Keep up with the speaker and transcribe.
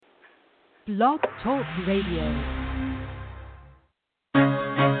Blog Talk Radio.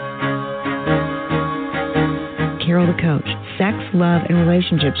 Carol the Coach. Sex, love, and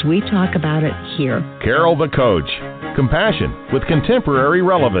relationships. We talk about it here. Carol the Coach. Compassion with contemporary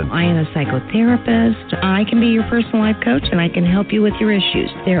relevance. I am a psychotherapist. I can be your personal life coach, and I can help you with your issues.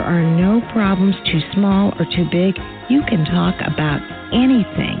 There are no problems too small or too big. You can talk about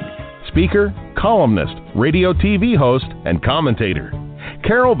anything. Speaker, columnist, radio TV host, and commentator.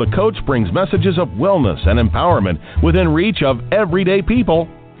 Carol the Coach brings messages of wellness and empowerment within reach of everyday people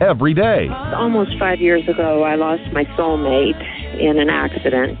every day. Almost 5 years ago, I lost my soulmate in an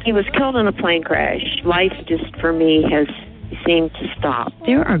accident. He was killed in a plane crash. Life just, for me, has seemed to stop.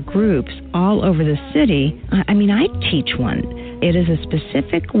 There are groups all over the city. I teach one. It is a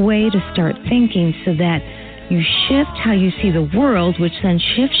specific way to start thinking so that you shift how you see the world, which then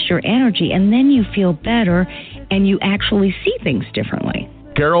shifts your energy, and then you feel better and you actually see things differently.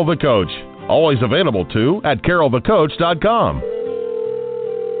 Carol the Coach. Always available, too, at carolthecoach.com.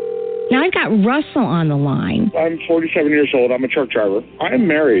 Now, I've got Russell on the line. I'm 47 years old. I'm a truck driver. I am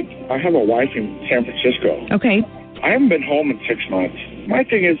married. I have a wife in San Francisco. Okay. I haven't been home in 6 months. My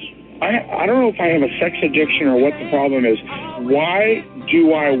thing is, I don't know if I have a sex addiction or what the problem is. Why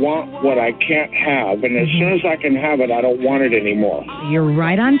do I want what I can't have? And as soon as I can have it, I don't want it anymore. You're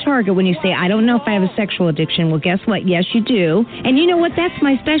right on target when you say, I don't know if I have a sexual addiction. Well, guess what? Yes, you do. And you know what? That's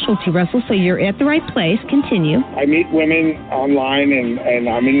my specialty, Russell, so you're at the right place. Continue. I meet women online, and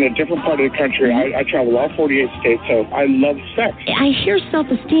I'm in a different part of the country. I travel all 48 states, so I love sex. I hear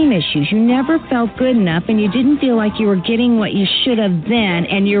self-esteem issues. You never felt good enough, and you didn't feel like you were getting what you should have then,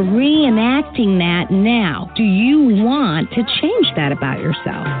 and you're reenacting that now. Do you want to change that about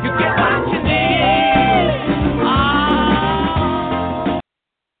yourself? You get what you need. Oh.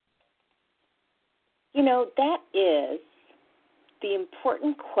 You know, that is the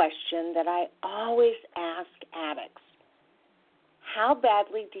important question that I always ask addicts. How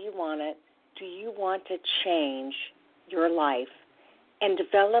badly do you want it? Do you want to change your life and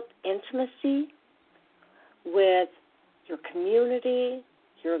develop intimacy with your community,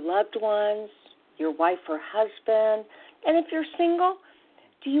 your loved ones, your wife or husband? And if you're single,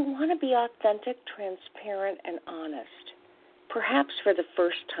 do you want to be authentic, transparent, and honest? Perhaps for the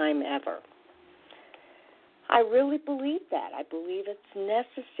first time ever. I really believe that. I believe it's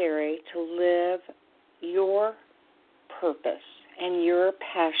necessary to live your purpose and your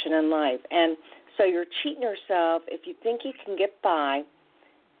passion in life. And so you're cheating yourself if you think you can get by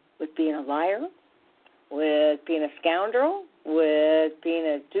with being a liar, with being a scoundrel, with being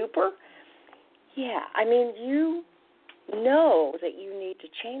a duper. Yeah, you know that you need to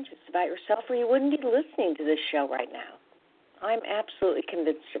change this about yourself, or you wouldn't be listening to this show right now. I'm absolutely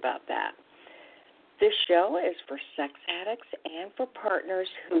convinced about that. This show is for sex addicts and for partners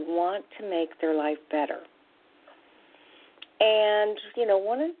who want to make their life better. And,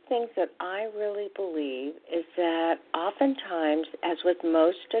 one of the things that I really believe is that oftentimes, as with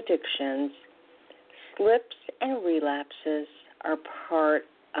most addictions, slips and relapses are part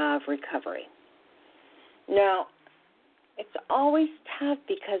of recovery. Now, it's always tough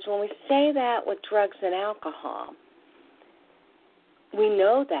because when we say that with drugs and alcohol, we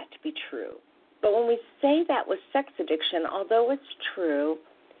know that to be true. But when we say that with sex addiction, although it's true,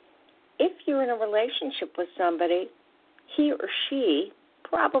 if you're in a relationship with somebody, he or she,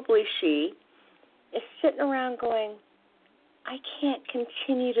 probably she, is sitting around going, I can't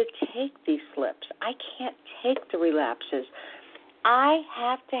continue to take these slips. I can't take the relapses. I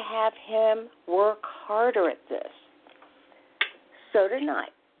have to have him work harder at this. So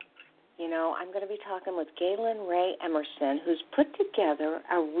tonight, I'm going to be talking with Gaelyn Rae Emerson, who's put together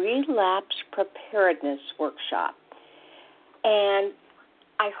a Relapse Preparedness Workshop. And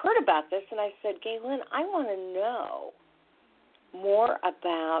I heard about this, and I said, Gaelyn, I want to know more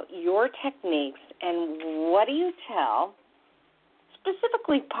about your techniques and what do you tell,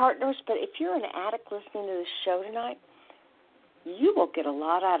 specifically partners, but if you're an addict listening to this show tonight, you will get a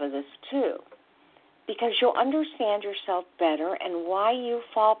lot out of this too, because you'll understand yourself better and why you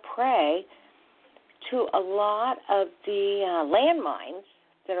fall prey to a lot of the landmines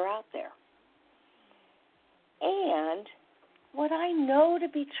that are out there. And what I know to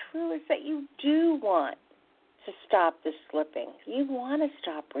be true is that you do want to stop the slipping. You want to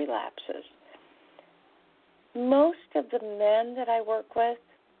stop relapses. Most of the men that I work with,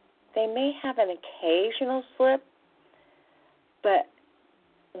 they may have an occasional slip, but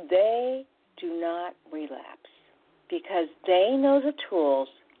they do not relapse because they know the tools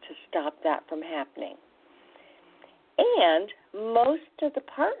to stop that from happening. And most of the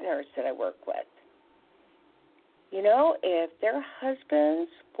partners that I work with, if their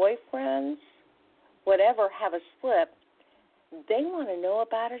husbands, boyfriends, whatever have a slip, they want to know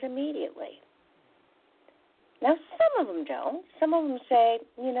about it immediately. Now, some of them don't. Some of them say,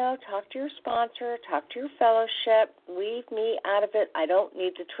 talk to your sponsor, talk to your fellowship, leave me out of it. I don't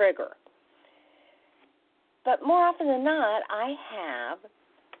need the trigger. But more often than not, I have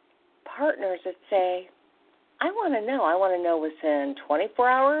partners that say, I want to know. I want to know within 24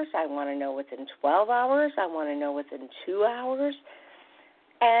 hours. I want to know within 12 hours. I want to know within 2 hours.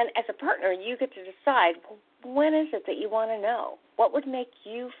 And as a partner, you get to decide, when is it that you want to know? What would make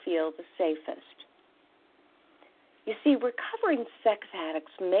you feel the safest? You see, recovering sex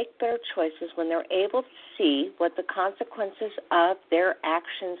addicts make better choices when they're able to see what the consequences of their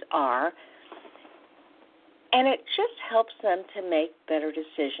actions are, and it just helps them to make better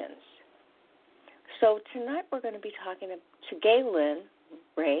decisions. So tonight we're going to be talking to Gaelyn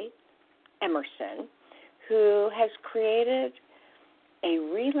Rae Emerson, who has created a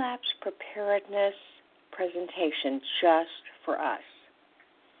relapse preparedness presentation just for us.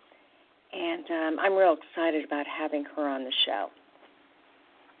 And I'm real excited about having her on the show.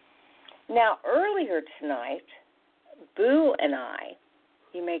 Now, earlier tonight, Boo and I,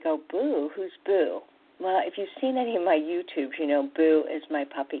 you may go, Boo? Who's Boo? Well, if you've seen any of my YouTubes, you know Boo is my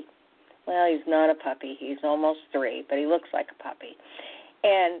puppy. Well, he's not a puppy. He's almost 3, but he looks like a puppy.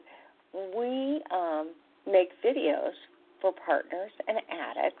 And we make videos for partners and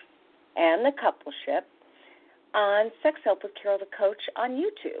addicts and the coupleship on Sex Help with Carol the Coach on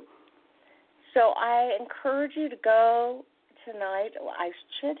YouTube. So I encourage you to go tonight. I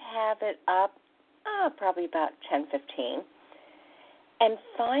should have it up probably about 10:15, and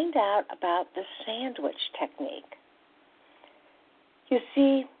find out about the sandwich technique. You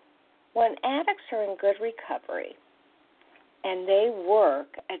see, when addicts are in good recovery and they work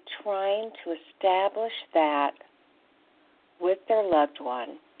at trying to establish that with their loved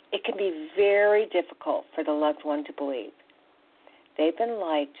one, it can be very difficult for the loved one to believe. They've been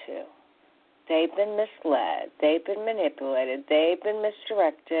lied to. They've been misled. They've been manipulated. They've been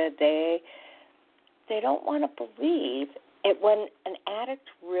misdirected. They don't want to believe it when an addict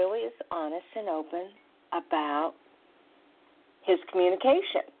really is honest and open about his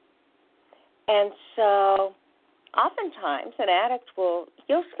communication. And so oftentimes an addict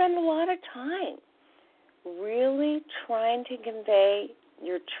you'll spend a lot of time really trying to convey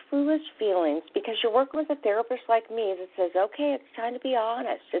your truest feelings, because you're working with a therapist like me that says, okay, it's time to be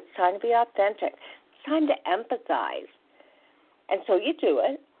honest. It's time to be authentic. It's time to empathize. And so you do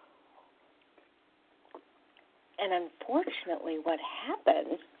it. And unfortunately what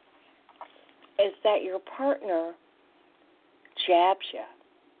happens is that your partner jabs you.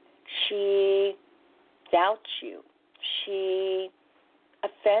 She doubts you. She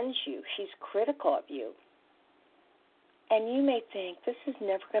offends you. She's critical of you. And you may think, this is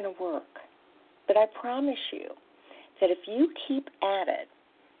never going to work. But I promise you that if you keep at it,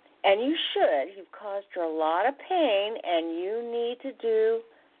 and you should, you've caused her a lot of pain, and you need to do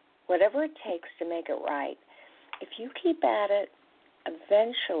whatever it takes to make it right. If you keep at it,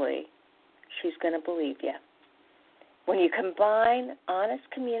 eventually she's going to believe you. When you combine honest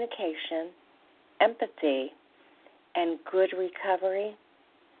communication, empathy, and good recovery,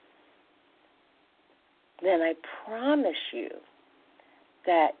 then I promise you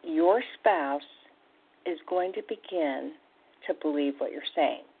that your spouse is going to begin to believe what you're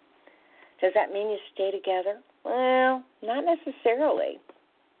saying. Does that mean you stay together? Well, not necessarily.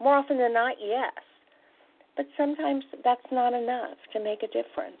 More often than not, yes. But sometimes that's not enough to make a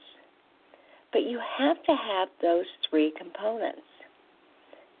difference. But you have to have those 3 components.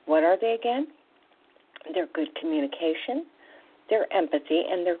 What are they again? They're good communication, their empathy,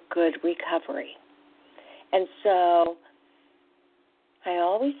 and their good recovery. And so I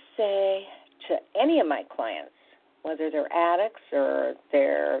always say to any of my clients, whether they're addicts or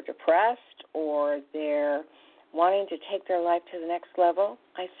they're depressed or they're wanting to take their life to the next level,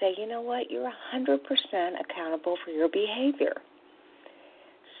 I say, you know what, you're 100% accountable for your behavior.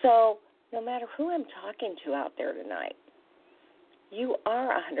 So no matter who I'm talking to out there tonight, you are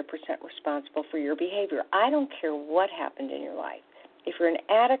 100% responsible for your behavior. I don't care what happened in your life. If you're an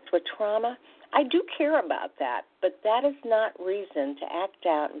addict with trauma, I do care about that, but that is not reason to act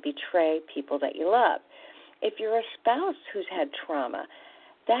out and betray people that you love. If you're a spouse who's had trauma,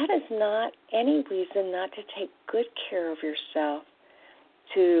 that is not any reason not to take good care of yourself,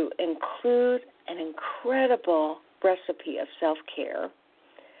 to include an incredible recipe of self-care,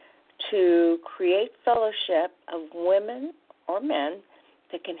 to create fellowship of women or men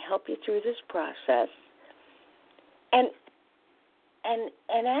that can help you through this process,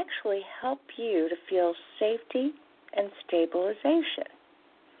 and actually help you to feel safety and stabilization.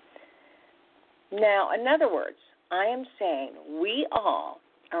 Now, in other words, I am saying we all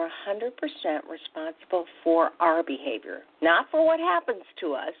are 100% responsible for our behavior, not for what happens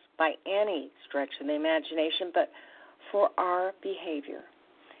to us by any stretch of the imagination, but for our behavior.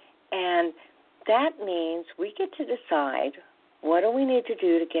 And that means we get to decide, what do we need to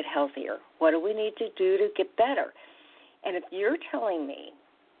do to get healthier? What do we need to do to get better? And if you're telling me,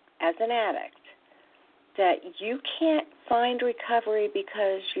 as an addict, that you can't find recovery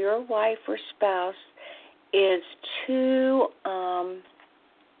because your wife or spouse is too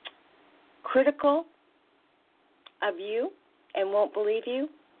critical of you and won't believe you,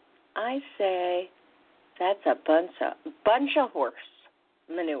 I say that's a bunch of horse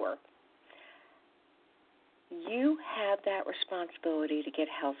manure. You have that responsibility to get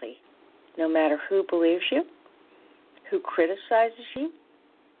healthy, no matter who believes you, who criticizes you,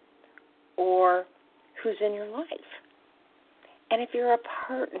 or who's in your life. And if you're a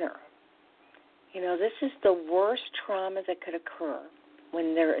partner, this is the worst trauma that could occur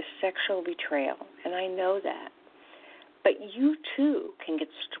when there is sexual betrayal, and I know that. But you, too, can get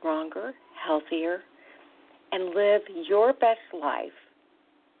stronger, healthier, and live your best life.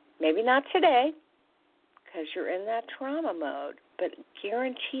 Maybe not today, because you're in that trauma mode, but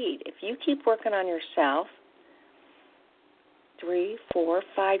guaranteed, if you keep working on yourself, 3, 4,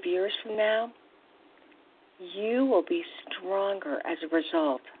 5 years from now, you will be stronger as a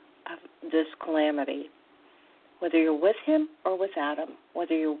result of this calamity, whether you're with him or without him,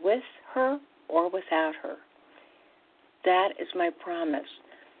 whether you're with her or without her. That is my promise.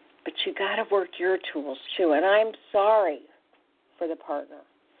 But you got to work your tools, too. And I'm sorry for the partner,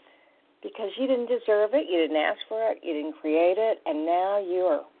 because you didn't deserve it, you didn't ask for it, you didn't create it, and now you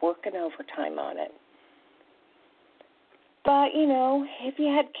are working overtime on it. But, if you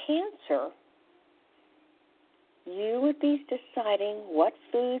had cancer, you would be deciding what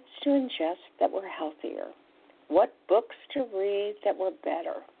foods to ingest that were healthier, what books to read that were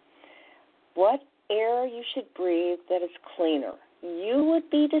better, what air you should breathe that is cleaner. You would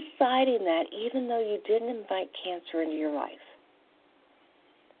be deciding that even though you didn't invite cancer into your life.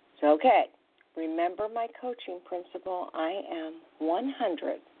 So, okay, remember my coaching principle. I am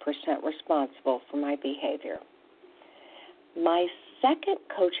 100% responsible for my behavior. My second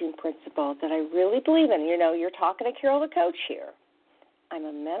coaching principle that I really believe in, you're talking to Carol the coach here. I'm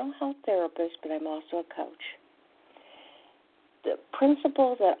a mental health therapist, but I'm also a coach. The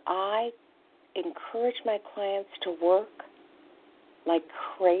principle that I encourage my clients to work like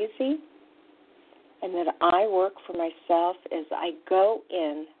crazy and that I work for myself is I go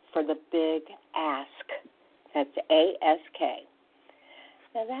in for the big ask. That's ASK.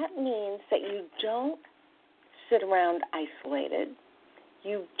 Now that means that you don't sit around isolated.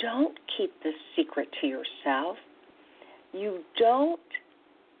 You don't keep this secret to yourself. You don't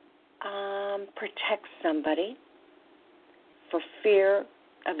protect somebody for fear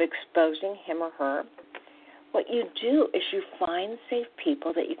of exposing him or her. What you do is you find safe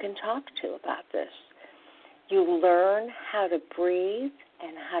people that you can talk to about this. You learn how to breathe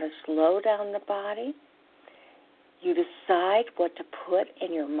and how to slow down the body. You decide what to put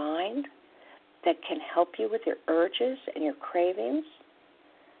in your mind that can help you with your urges and your cravings,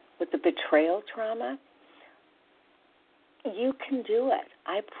 with the betrayal trauma. You can do it.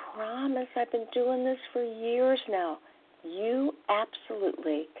 I promise. I've been doing this for years now. You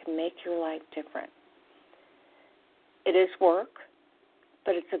absolutely can make your life different. It is work,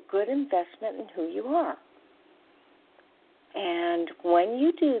 but it's a good investment in who you are. And when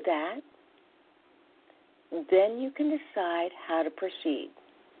you do that, then you can decide how to proceed.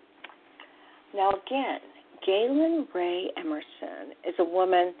 Now, again, Gaelyn Rae Emerson is a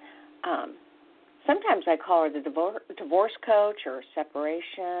woman, sometimes I call her the divorce coach or a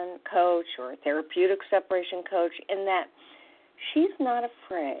separation coach or a therapeutic separation coach, in that she's not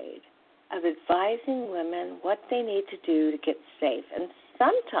afraid of advising women what they need to do to get safe. And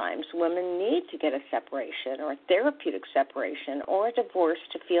sometimes women need to get a separation or a therapeutic separation or a divorce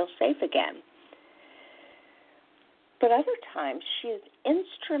to feel safe again. But other times she is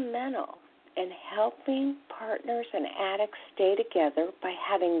instrumental in helping partners and addicts stay together by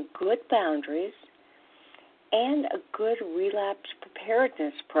having good boundaries and a good relapse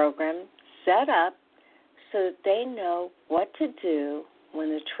preparedness program set up so that they know what to do when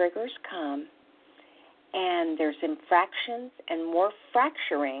the triggers come and there's infractions and more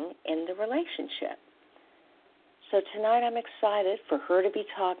fracturing in the relationship. So tonight I'm excited for her to be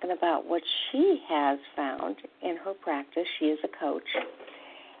talking about what she has found in her practice. She is a coach.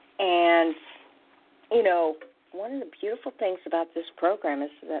 And, one of the beautiful things about this program is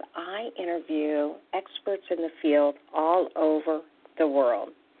that I interview experts in the field all over the world.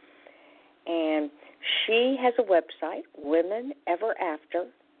 And she has a website,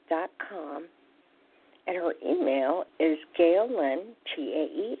 womeneverafter.com, and her email is Gaelyn,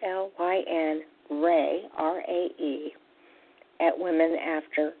 Gaelyn Rae, R-A-E, at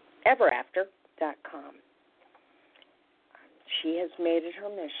womeneverafter.com. She has made it her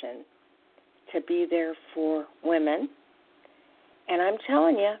mission to be there for women. And I'm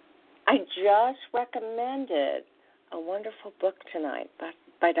telling you, I just recommended a wonderful book tonight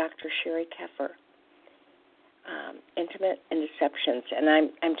by Dr. Sherry Keffer, Intimate and Deceptions. And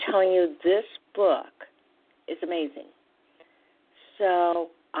I'm telling you, this book is amazing. So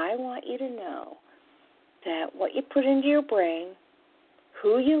I want you to know that what you put into your brain,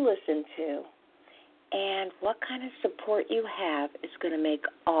 who you listen to, and what kind of support you have is going to make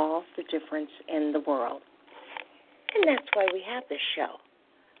all the difference in the world. And that's why we have this show,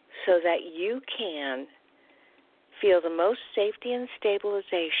 so that you can feel the most safety and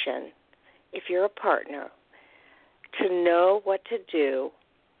stabilization if you're a partner, to know what to do,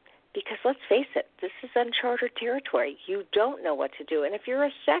 because let's face it, this is uncharted territory. You don't know what to do. And if you're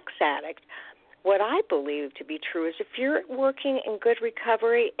a sex addict, what I believe to be true is if you're working in good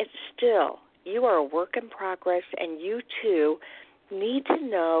recovery, it's still, you are a work in progress, and you too need to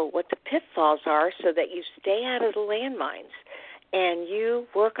know what the pitfalls are so that you stay out of the landmines and you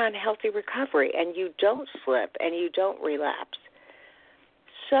work on healthy recovery and you don't slip and you don't relapse.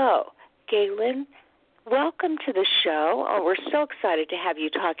 So, Gaelyn, welcome to the show. Oh, we're so excited to have you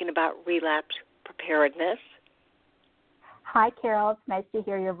talking about relapse preparedness. Hi, Carol. It's nice to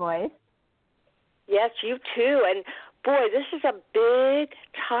hear your voice. Yes, you too. And boy, this is a big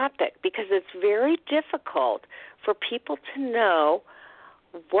topic because it's very difficult for people to know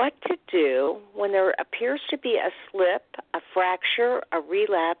what to do when there appears to be a slip, a fracture, a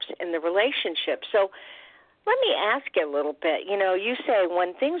relapse in the relationship. So let me ask you a little bit. You know, you say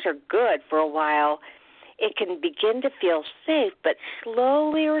when things are good for a while, it can begin to feel safe, but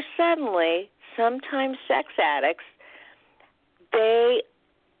slowly or suddenly, sometimes sex addicts, they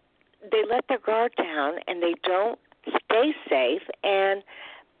let their guard down and they don't stay safe, and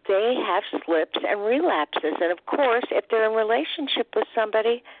they have slips and relapses. And, of course, if they're in a relationship with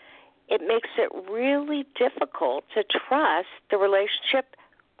somebody, it makes it really difficult to trust the relationship.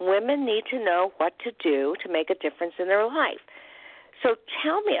 Women need to know what to do to make a difference in their life. So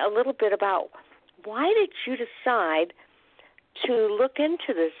tell me a little bit about why did you decide to look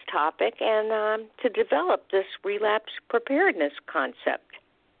into this topic and to develop this relapse preparedness concept?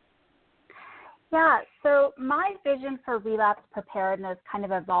 Yeah, so my vision for relapse preparedness kind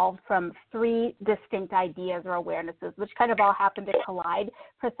of evolved from three distinct ideas or awarenesses, which kind of all happened to collide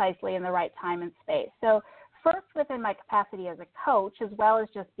precisely in the right time and space. So first, within my capacity as a coach, as well as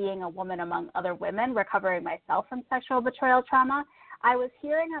just being a woman among other women recovering myself from sexual betrayal trauma, I was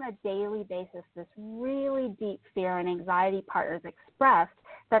hearing on a daily basis this really deep fear and anxiety partners expressed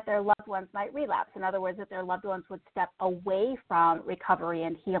that their loved ones might relapse. In other words, that their loved ones would step away from recovery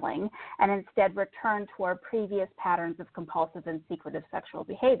and healing and instead return toward previous patterns of compulsive and secretive sexual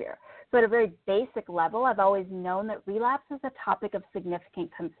behavior. So at a very basic level, I've always known that relapse is a topic of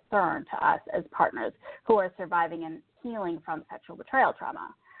significant concern to us as partners who are surviving and healing from sexual betrayal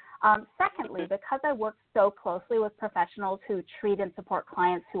trauma. Secondly, because I work so closely with professionals who treat and support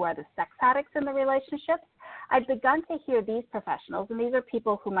clients who are the sex addicts in the relationships, I've begun to hear these professionals, and these are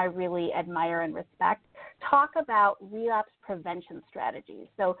people whom I really admire and respect, talk about relapse prevention strategies.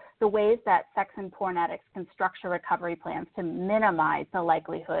 So the ways that sex and porn addicts can structure recovery plans to minimize the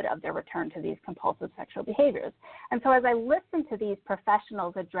likelihood of their return to these compulsive sexual behaviors. And so as I listen to these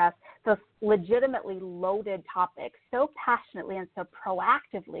professionals address those legitimately loaded topics so passionately and so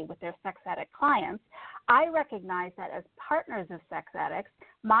proactively with their sex addict clients, I recognize that as partners of sex addicts,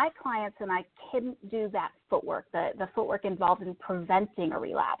 my clients and I can do that footwork, the footwork involved in preventing a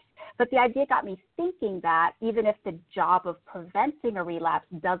relapse. But the idea got me thinking that even if the job of preventing a relapse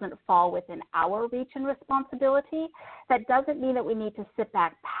doesn't fall within our reach and responsibility, that doesn't mean that we need to sit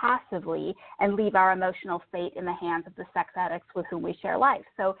back passively and leave our emotional fate in the hands of the sex addicts with whom we share life.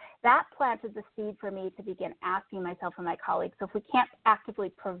 So that planted the seed for me to begin asking myself and my colleagues, so if we can't actively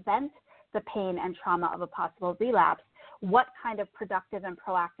prevent the pain and trauma of a possible relapse, what kind of productive and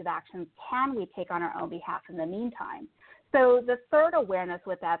proactive actions can we take on our own behalf in the meantime? So the third awareness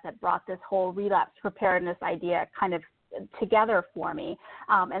with that brought this whole relapse preparedness idea kind of together for me.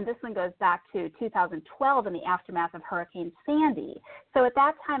 And this one goes back to 2012 in the aftermath of Hurricane Sandy. So at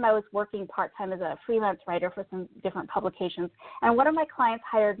that time, I was working part-time as a freelance writer for some different publications. And one of my clients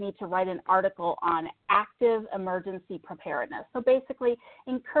hired me to write an article on active emergency preparedness. So basically,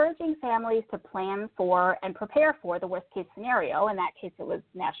 encouraging families to plan for and prepare for the worst-case scenario. In that case, it was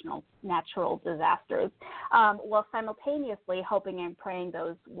natural disasters, while simultaneously hoping and praying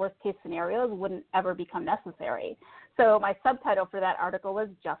those worst-case scenarios wouldn't ever become necessary. So my subtitle for that article was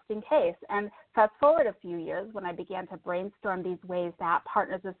Just in Case. And fast forward a few years when I began to brainstorm these ways that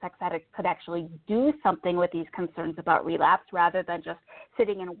partners of sex addicts could actually do something with these concerns about relapse rather than just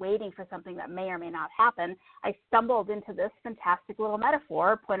sitting and waiting for something that may or may not happen, I stumbled into this fantastic little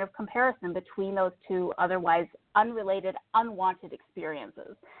metaphor, point of comparison between those two otherwise unrelated, unwanted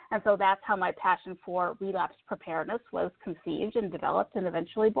experiences. And so that's how my passion for relapse preparedness was conceived and developed and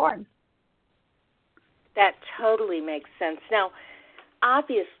eventually born. That totally makes sense. Now,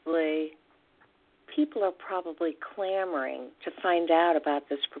 obviously, people are probably clamoring to find out about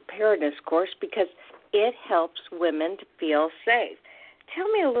this preparedness course because it helps women to feel safe. Tell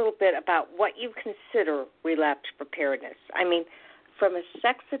me a little bit about what you consider relapse preparedness. I mean, from a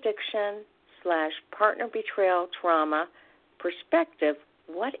sex addiction / partner betrayal trauma perspective,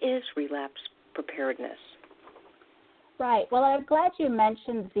 what is relapse preparedness? Right. Well, I'm glad you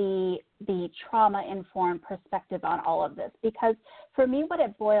mentioned the trauma-informed perspective on all of this, because for me what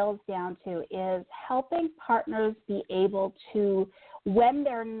it boils down to is helping partners be able to, when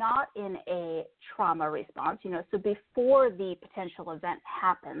they're not in a trauma response, so before the potential event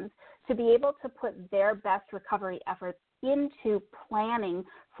happens, to be able to put their best recovery efforts into planning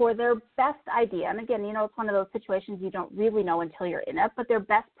for their best idea. And again, it's one of those situations you don't really know until you're in it, but their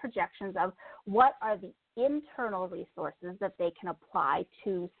best projections of what are the internal resources that they can apply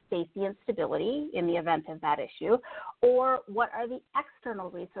to safety and stability in the event of that issue, or what are the external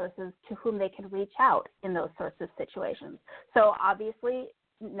resources to whom they can reach out in those sorts of situations. So obviously,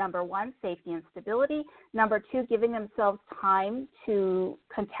 number one, safety and stability. Number two, giving themselves time to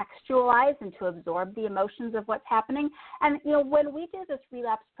contextualize and to absorb the emotions of what's happening. And, when we do this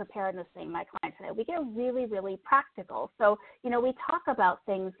relapse preparedness thing, my clients and I, we get really, really practical. So, we talk about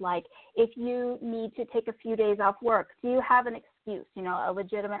things like if you need to take a few days off work, do you have an excuse, a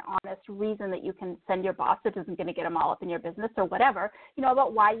legitimate, honest reason that you can send your boss that isn't going to get them all up in your business or whatever,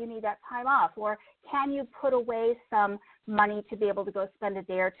 about why you need that time off? Or can you put away some money to be able to go spend a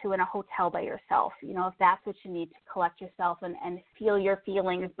day or two in a hotel by yourself, if that's what you need to collect yourself and feel your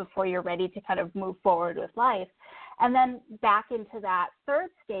feelings before you're ready to kind of move forward with life. And then back into that third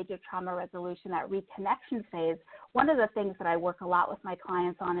stage of trauma resolution, that reconnection phase, one of the things that I work a lot with my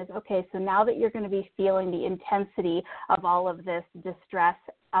clients on is, okay, so now that you're going to be feeling the intensity of all of this distress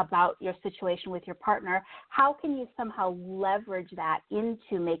about your situation with your partner, how can you somehow leverage that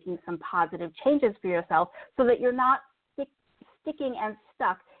into making some positive changes for yourself so that you're not sticking and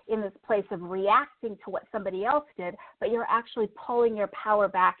stuck in this place of reacting to what somebody else did, but you're actually pulling your power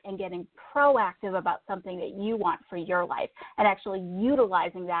back and getting proactive about something that you want for your life and actually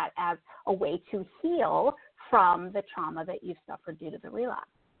utilizing that as a way to heal from the trauma that you've suffered due to the relapse.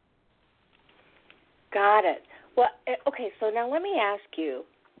 Got it. Well, okay, so now let me ask you,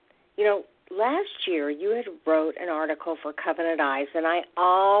 last year you had wrote an article for Covenant Eyes, and I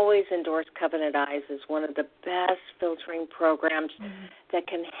always endorse Covenant Eyes as one of the best filtering programs that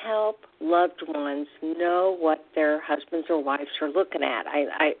can help loved ones know what their husbands or wives are looking at.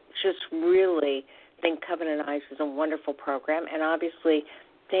 I just really think Covenant Eyes is a wonderful program, and obviously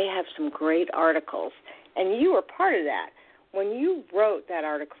they have some great articles, and you were part of that. When you wrote that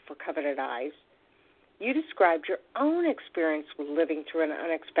article for Covenant Eyes, you described your own experience with living through an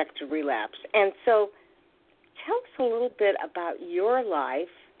unexpected relapse. And so tell us a little bit about your life,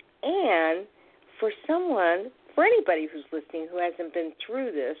 and for anybody who's listening who hasn't been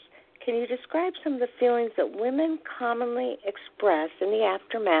through this, can you describe some of the feelings that women commonly express in the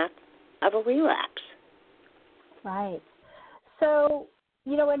aftermath of a relapse? Right. So,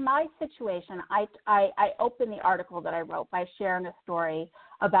 in my situation, I opened the article that I wrote by sharing a story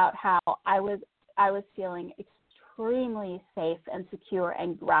about how I was feeling extremely safe and secure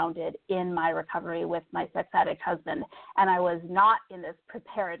and grounded in my recovery with my sex addict husband, and I was not in this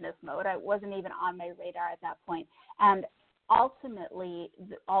preparedness mode. I wasn't even on my radar at that point. And ultimately,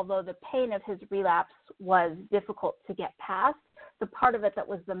 although the pain of his relapse was difficult to get past, the part of it that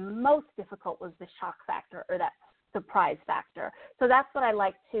was the most difficult was the shock factor, or that surprise factor. So that's what I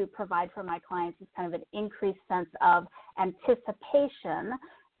like to provide for my clients, is kind of an increased sense of anticipation,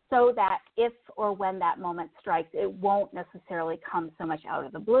 so that if or when that moment strikes, it won't necessarily come so much out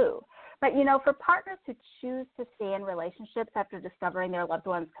of the blue. But, for partners who choose to stay in relationships after discovering their loved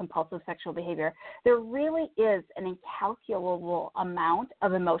one's compulsive sexual behavior, there really is an incalculable amount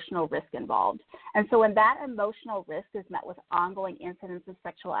of emotional risk involved. And so when that emotional risk is met with ongoing incidents of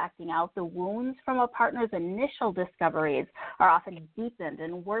sexual acting out, the wounds from a partner's initial discoveries are often deepened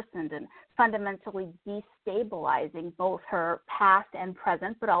and worsened and fundamentally destabilizing both her past and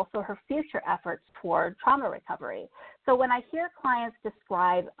present, but also her future efforts toward trauma recovery. So when I hear clients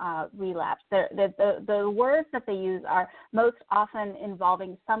describe relapse, the words that they use are most often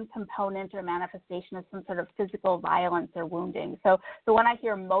involving some component or manifestation of some sort of physical violence or wounding. So the one I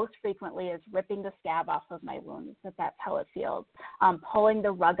hear most frequently is ripping the scab off of my wounds, that's how it feels, pulling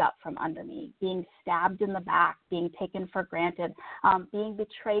the rug up from under me, being stabbed in the back, being taken for granted, being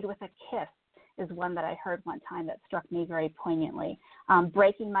betrayed with a kiss is one that I heard one time that struck me very poignantly.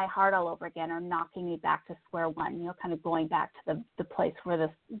 Breaking my heart all over again or knocking me back to square one, kind of going back to the place where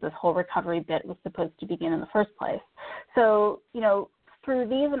this whole recovery bit was supposed to begin in the first place. So, through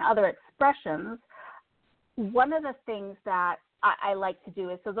these and other expressions, one of the things that I like to do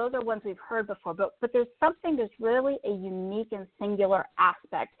is, so those are ones we've heard before, but there's really a unique and singular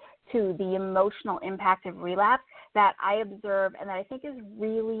aspect to the emotional impact of relapse that I observe and that I think is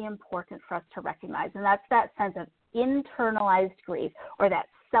really important for us to recognize, and that's that sense of internalized grief or that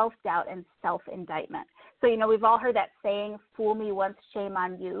self-doubt and self-indictment. So, we've all heard that saying, fool me once, shame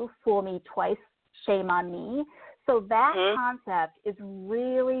on you, fool me twice, shame on me. So that concept is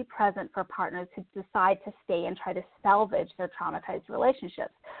really present for partners who decide to stay and try to salvage their traumatized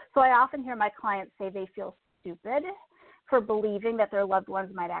relationships. So I often hear my clients say they feel stupid for believing that their loved ones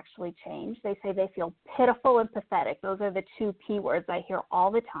might actually change. They say they feel pitiful and pathetic. Those are the two P words I hear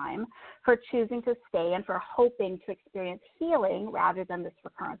all the time, for choosing to stay and for hoping to experience healing rather than this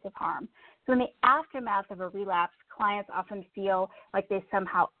recurrence of harm. So in the aftermath of a relapse, clients often feel like they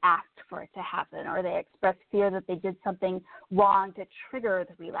somehow asked for it to happen, or they express fear that they did something wrong to trigger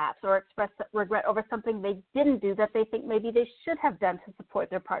the relapse, or express regret over something they didn't do that they think maybe they should have done to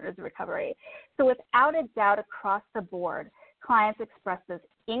support their partner's recovery. So without a doubt, across the board, clients express this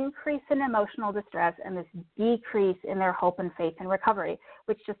increase in emotional distress and this decrease in their hope and faith in recovery,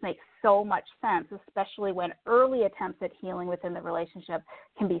 which just makes so much sense, especially when early attempts at healing within the relationship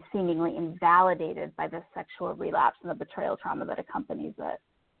can be seemingly invalidated by the sexual relapse and the betrayal trauma that accompanies it.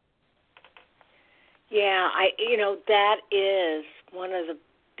 Yeah, that is one of the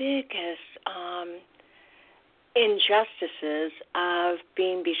biggest injustices of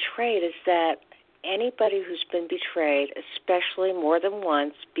being betrayed, is that anybody who's been betrayed, especially more than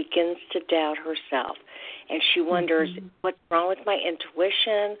once, begins to doubt herself. And she wonders, what's wrong with my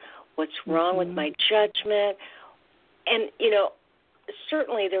intuition? What's wrong with my judgment? And,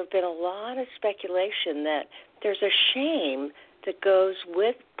 certainly there have been a lot of speculation that there's a shame that goes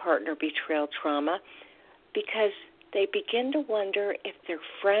with partner betrayal trauma, because they begin to wonder if their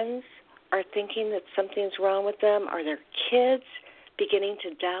friends are thinking that something's wrong with them, are their kids beginning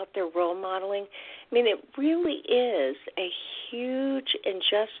to doubt their role modeling. I mean, it really is a huge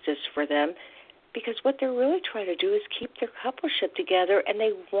injustice for them, because what they're really trying to do is keep their coupleship together, and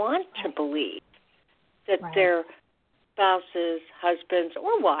they want to believe that their spouses, husbands,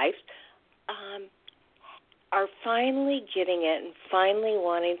 or wives are finally getting it and finally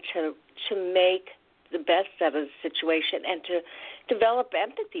wanting to make the best out of the situation and to develop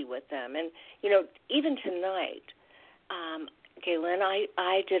empathy with them. And, even tonight, Gaelyn,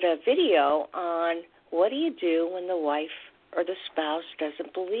 I did a video on what do you do when the wife or the spouse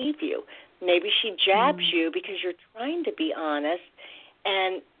doesn't believe you. Maybe she jabs you because you're trying to be honest,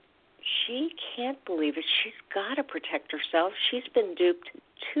 and she can't believe it. She's got to protect herself. She's been duped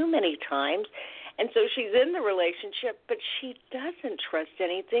too many times, and so she's in the relationship, but she doesn't trust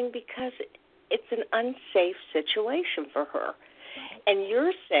anything because it's an unsafe situation for her. And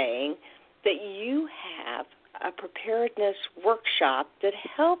you're saying that you have a preparedness workshop that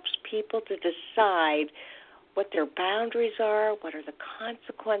helps people to decide what their boundaries are, what are the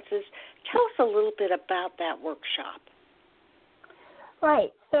consequences. Tell us a little bit about that workshop.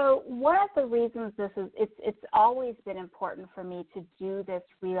 Right. So one of the reasons it's always been important for me to do this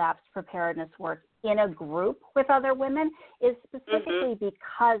relapse preparedness work in a group with other women is specifically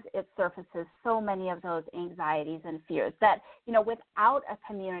because it surfaces so many of those anxieties and fears that, without a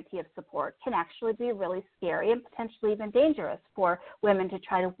community of support can actually be really scary and potentially even dangerous for women to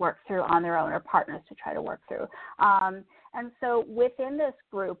try to work through on their own, or partners to try to work through. And so within this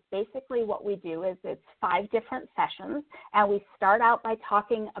group, basically what we do is it's 5 different sessions, and we start out by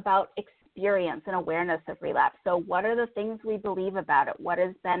talking about experience and awareness of relapse. So what are the things we believe about it? What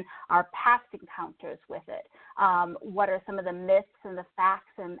has been our past encounters with it? What are some of the myths and the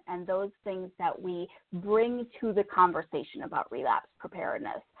facts and those things that we bring to the conversation about relapse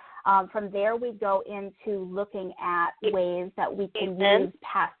preparedness? From there, we go into looking at ways that we can use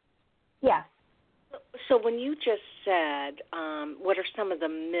past. Yes. So when you just said, what are some of the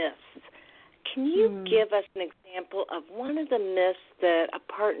myths, can you give us an example of one of the myths that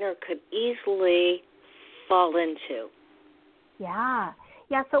a partner could easily fall into? Yeah.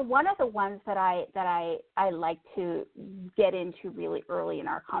 So one of the ones that I like to get into really early in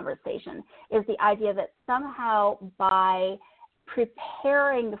our conversation is the idea that somehow by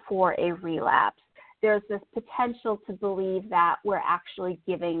preparing for a relapse, there's this potential to believe that we're actually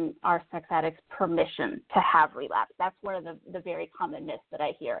giving our sex addicts permission to have relapse. That's one of the very common myths that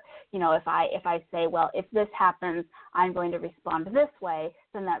I hear. If I say, well, if this happens, I'm going to respond this way,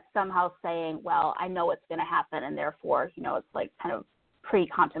 then that's somehow saying, well, I know it's going to happen, and therefore, it's like kind of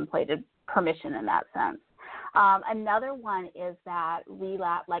pre-contemplated permission in that sense. Another one is that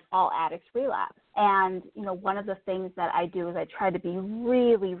relapse, like all addicts relapse. And, one of the things that I do is I try to be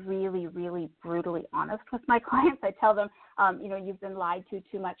really, really, really brutally honest with my clients. I tell them, you've been lied to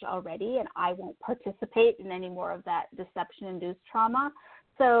too much already, and I won't participate in any more of that deception-induced trauma.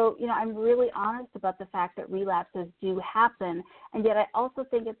 So, I'm really honest about the fact that relapses do happen, and yet I also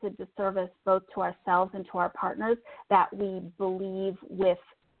think it's a disservice both to ourselves and to our partners that we believe with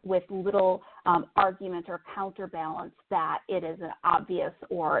little argument or counterbalance that it is an obvious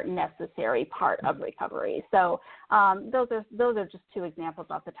or necessary part of recovery. So those are just two examples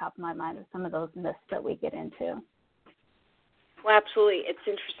off the top of my mind of some of those myths that we get into. Well, absolutely. It's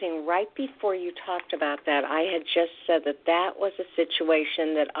interesting. Right before you talked about that, I had just said that was a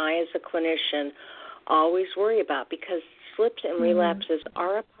situation that I, as a clinician, always worry about because slips and relapses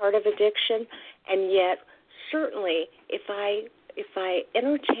are a part of addiction, and yet certainly if I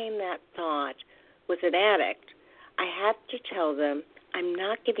entertain that thought with an addict, I have to tell them, I'm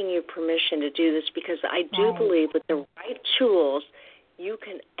not giving you permission to do this because I do believe with the right tools, you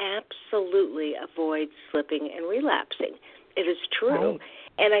can absolutely avoid slipping and relapsing. It is true. Right.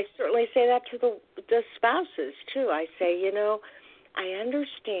 And I certainly say that to the spouses, too. I say, I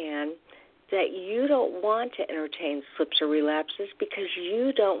understand that you don't want to entertain slips or relapses because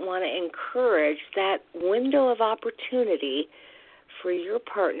you don't want to encourage that window of opportunity for your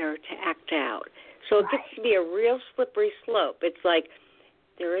partner to act out. So it gets to be a real slippery slope. It's like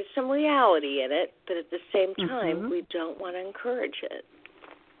there is some reality in it, but at the same time, we don't want to encourage it.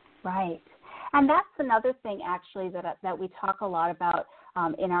 Right. And that's another thing, actually, that we talk a lot about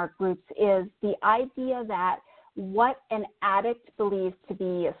in our groups is the idea that what an addict believes to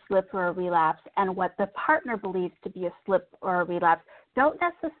be a slip or a relapse and what the partner believes to be a slip or a relapse don't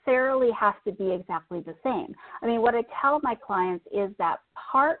necessarily have to be exactly the same. I mean, what I tell my clients is that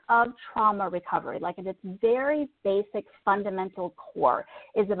part of trauma recovery, like at its very basic fundamental core,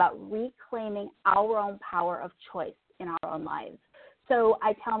 is about reclaiming our own power of choice in our own lives. So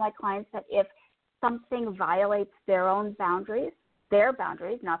I tell my clients that if something violates their own boundaries,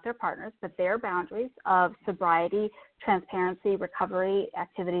 not their partners, but their boundaries of sobriety, transparency, recovery,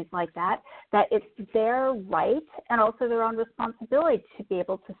 activities like that it's their right and also their own responsibility to be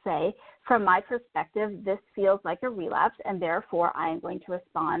able to say, from my perspective, this feels like a relapse, and therefore I am going to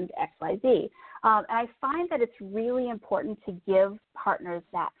respond X, Y, Z. And I find that it's really important to give partners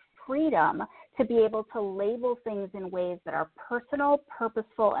that freedom to be able to label things in ways that are personal,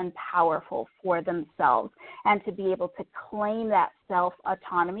 purposeful, and powerful for themselves, and to be able to claim that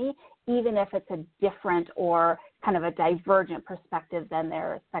self-autonomy, even if it's a different or kind of a divergent perspective than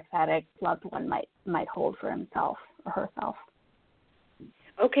their sex addict loved one might hold for himself or herself.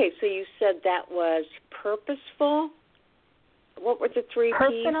 Okay, so you said that was purposeful. What were the three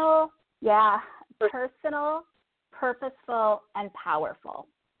P's? Personal, purposeful, and powerful.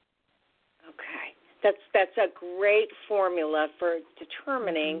 Okay, that's a great formula for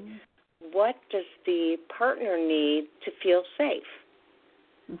determining what does the partner need to feel safe.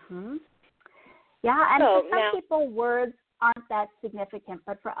 Yeah, and for some people, words aren't that significant,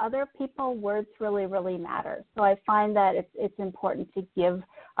 but for other people, words really, really matter. So I find that it's important to give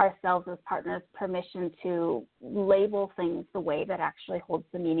ourselves as partners permission to label things the way that actually holds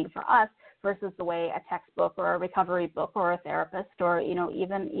the meaning for us versus the way a textbook or a recovery book or a therapist or,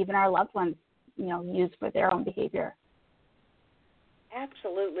 even our loved ones, use for their own behavior.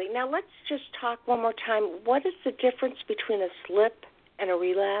 Absolutely. Now let's just talk one more time. What is the difference between a slip and a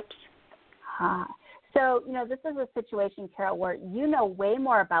relapse? So, this is a situation, Carol, where you know way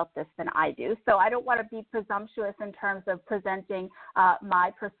more about this than I do. So I don't want to be presumptuous in terms of presenting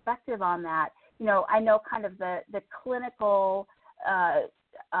my perspective on that. I know kind of the clinical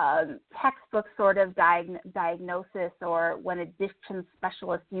textbook sort of diagnosis, or when addiction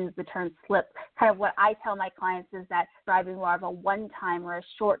specialists use the term slip, kind of what I tell my clients is that driving more of a one-time or a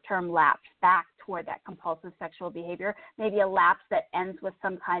short-term lapse back toward that compulsive sexual behavior, maybe a lapse that ends with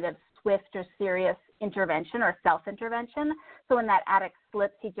some kind of swift or serious intervention or self-intervention. So when that addict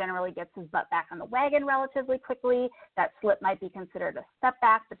slips, he generally gets his butt back on the wagon relatively quickly. That slip might be considered a step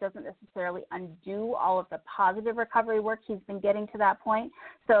back, but doesn't necessarily undo all of the positive recovery work he's been getting to that point.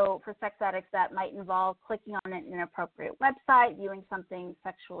 So for sex addicts, that might involve clicking on an inappropriate website, viewing something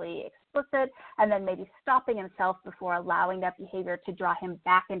sexually explicit, and then maybe stopping himself before allowing that behavior to draw him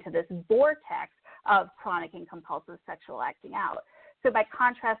back into this vortex of chronic and compulsive sexual acting out. So by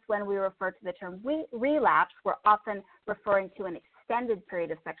contrast, when we refer to the term relapse, we're often referring to an extended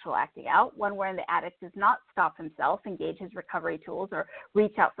period of sexual acting out, one wherein the addict does not stop himself, engage his recovery tools, or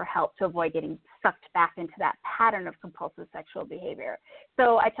reach out for help to avoid getting sucked back into that pattern of compulsive sexual behavior.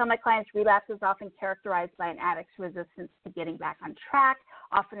 So I tell my clients relapse is often characterized by an addict's resistance to getting back on track,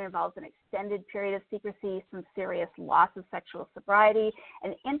 often involves an extended period of secrecy, some serious loss of sexual sobriety,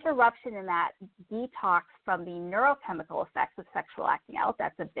 an interruption in that detox from the neurochemical effects of sexual acting out.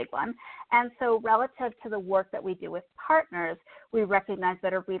 That's a big one. And so relative to the work that we do with partners, we recognize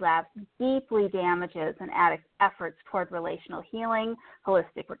that a relapse deeply damages an addict's efforts toward relational healing,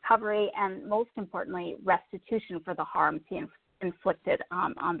 holistic recovery, and most importantly, restitution for the harms he inflicted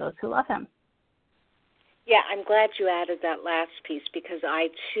on those who love him. Yeah, I'm glad you added that last piece, because I,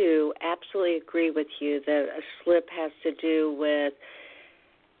 too, absolutely agree with you that a slip has to do with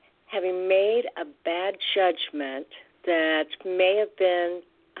having made a bad judgment that may have been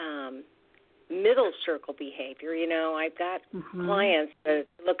middle circle behavior. I've got clients that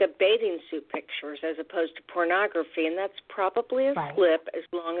look at bathing suit pictures as opposed to pornography, and that's probably a slip as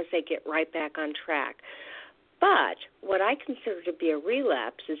long as they get right back on track. But what I consider to be a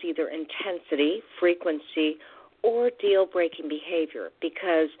relapse is either intensity, frequency, or deal-breaking behavior,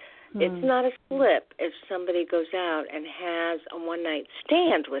 because it's not a slip if somebody goes out and has a one-night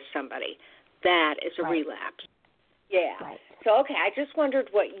stand with somebody. That is a relapse. Yeah. Right. So, okay, I just wondered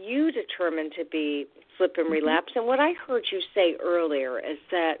what you determined to be slip and relapse. And what I heard you say earlier is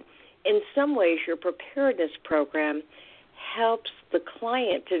that in some ways your preparedness program helps the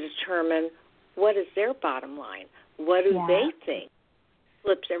client to determine what is their bottom line? What do they think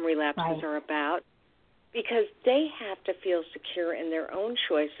slips and relapses are about? Because they have to feel secure in their own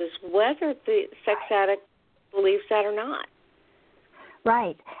choices, whether the sex addict believes that or not.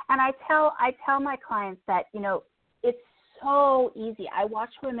 Right. And I tell my clients that, it's so easy. I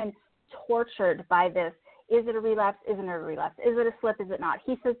watch women tortured by this. Is it a relapse? Isn't it a relapse? Is it a slip? Is it not?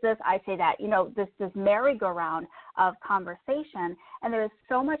 He says this, I say that. This merry-go-round of conversation, and there is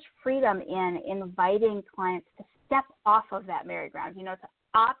so much freedom in inviting clients to step off of that merry-go-round, to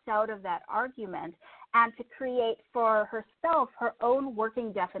opt out of that argument and to create for herself her own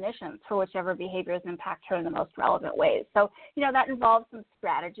working definitions for whichever behaviors impact her in the most relevant ways. So, that involves some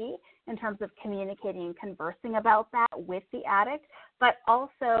strategy in terms of communicating and conversing about that with the addict. But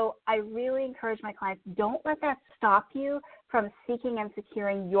also, I really encourage my clients, don't let that stop you from seeking and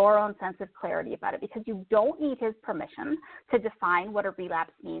securing your own sense of clarity about it, because you don't need his permission to define what a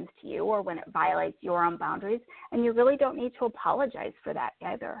relapse means to you or when it violates your own boundaries, and you really don't need to apologize for that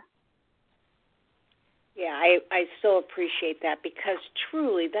either. Yeah, I so appreciate that, because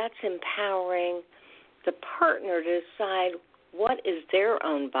truly that's empowering the partner to decide what is their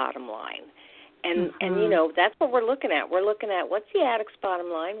own bottom line. And that's what we're looking at. We're looking at what's the addict's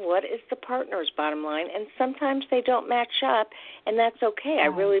bottom line, what is the partner's bottom line, and sometimes they don't match up, and that's okay. I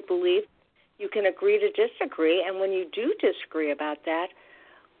really believe you can agree to disagree, and when you do disagree about that,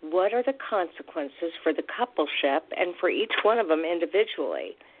 what are the consequences for the coupleship and for each one of them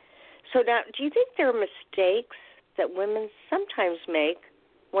individually? So now, do you think there are mistakes that women sometimes make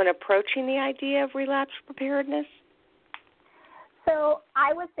when approaching the idea of relapse preparedness? So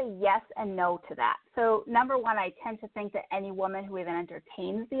I would say yes and no to that. So number one, I tend to think that any woman who even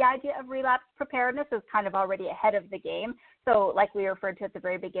entertains the idea of relapse preparedness is kind of already ahead of the game. So like we referred to at the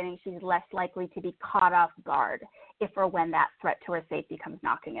very beginning, she's less likely to be caught off guard if or when that threat to her safety comes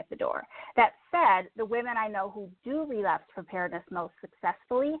knocking at the door. That said, the women I know who do relapse preparedness most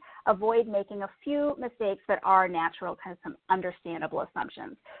successfully avoid making a few mistakes that are natural, kind of some understandable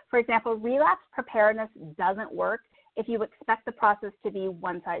assumptions. For example, relapse preparedness doesn't work if you expect the process to be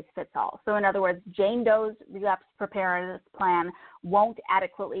one size fits all. So in other words, Jane Doe's relapse preparedness plan won't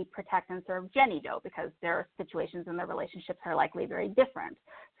adequately protect and serve Jenny Doe because their situations and their relationships are likely very different.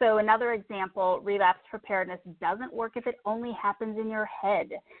 So another example, relapse preparedness doesn't work if it only happens in your head.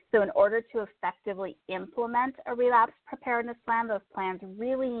 So in order to effectively implement a relapse preparedness plan, those plans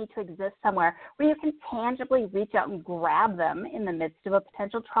really need to exist somewhere where you can tangibly reach out and grab them in the midst of a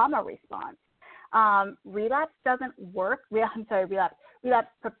potential trauma response. Relapse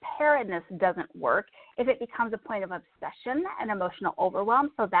preparedness doesn't work if it becomes a point of obsession and emotional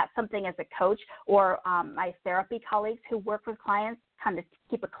overwhelm. So that's something as a coach or my therapy colleagues who work with clients kind of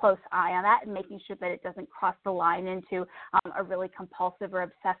keep a close eye on that and making sure that it doesn't cross the line into a really compulsive or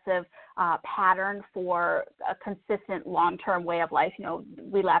obsessive pattern for a consistent long-term way of life,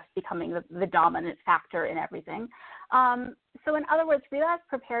 relapse becoming the dominant factor in everything. So in other words, relapse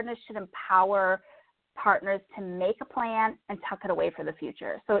preparedness should empower partners to make a plan and tuck it away for the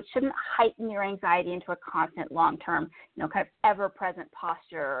future. So it shouldn't heighten your anxiety into a constant long-term, kind of ever-present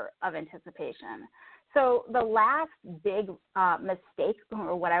posture of anticipation. So the last big mistake,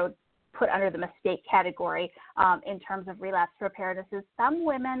 or what I would put under the mistake category in terms of relapse preparedness, is some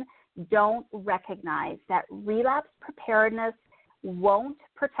women don't recognize that relapse preparedness won't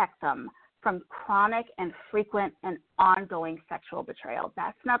protect them from chronic and frequent and ongoing sexual betrayal.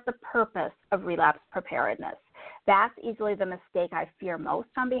 That's not the purpose of relapse preparedness. That's easily the mistake I fear most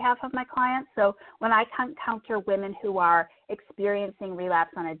on behalf of my clients. So when I encounter women who are experiencing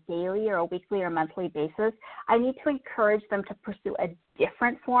relapse on a daily or a weekly or monthly basis, I need to encourage them to pursue a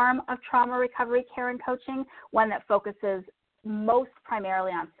different form of trauma recovery care and coaching, one that focuses most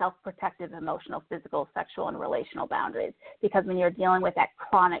primarily on self-protective emotional, physical, sexual, and relational boundaries. Because when you're dealing with that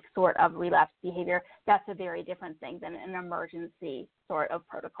chronic sort of relapse behavior, that's a very different thing than an emergency sort of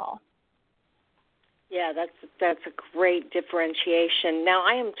protocol. Yeah, that's a great differentiation. Now,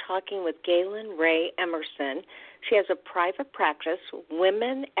 I am talking with Gaelyn Rae Emerson. She has a private practice,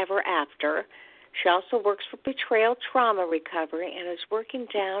 Women Ever After. She also works for betrayal trauma recovery and is working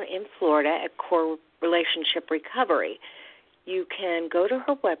down in Florida at Core Relationship Recovery. You can go to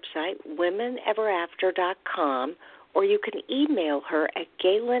her website, womeneverafter.com, or you can email her at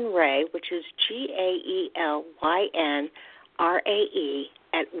Gaelyn Rae, which is GaelynRae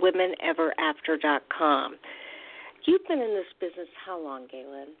at womeneverafter.com. You've been in this business how long,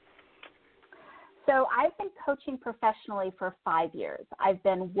 Gaelyn? So I've been coaching professionally for 5 years. I've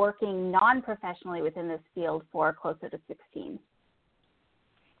been working non-professionally within this field for closer to 16.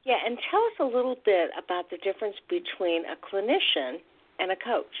 Yeah, and tell us a little bit about the difference between a clinician and a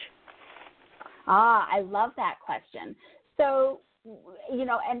coach. I love that question. So,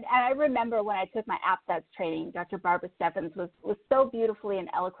 and I remember when I took my APSATS training, Dr. Barbara Steffens was so beautifully and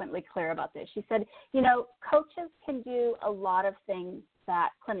eloquently clear about this. She said, coaches can do a lot of things that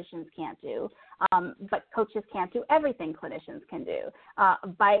clinicians can't do, but coaches can't do everything clinicians can do.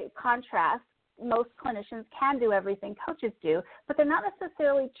 By contrast, most clinicians can do everything coaches do, but they're not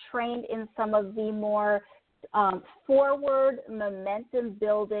necessarily trained in some of the more forward,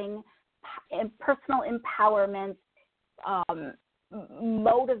 momentum-building, and personal empowerment,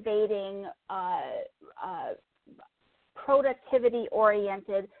 motivating,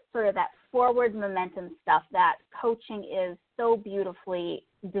 productivity-oriented, sort of that forward momentum stuff that coaching is so beautifully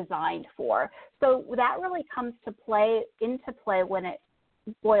designed for. So that really comes into play when it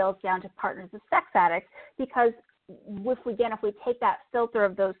boils down to partners of sex addicts, because if we take that filter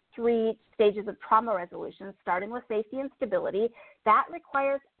of those 3 stages of trauma resolution, starting with safety and stability, that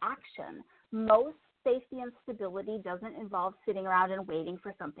requires action. Most safety and stability doesn't involve sitting around and waiting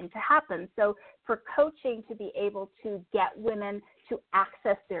for something to happen. So for coaching to be able to get women to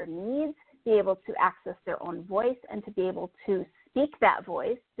access their needs, be able to access their own voice, and to be able to speak that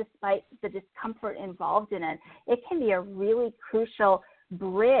voice despite the discomfort involved in it, it can be a really crucial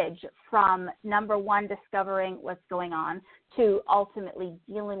bridge from, number one, discovering what's going on, to ultimately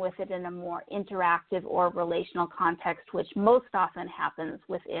dealing with it in a more interactive or relational context, which most often happens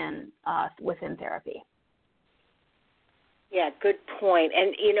within therapy. Yeah, good point.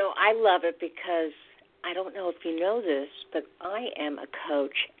 And, I love it because I don't know if you know this, but I am a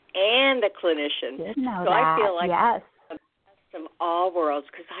coach and a clinician. Didn't know so that. I feel like yes. Of all worlds,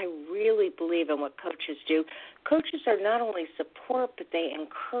 because I really believe in what coaches do. Coaches are not only support, but they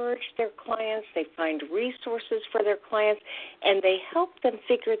encourage their clients, they find resources for their clients, and they help them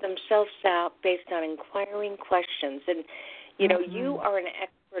figure themselves out based on inquiring questions. And, you are an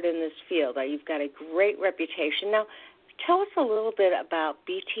expert in this field. You've got a great reputation. Now, tell us a little bit about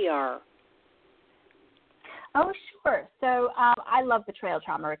BTR. Oh, sure. So I love Betrayal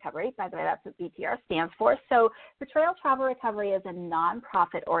Trauma Recovery. By the way, that's what BTR stands for. So Betrayal Trauma Recovery is a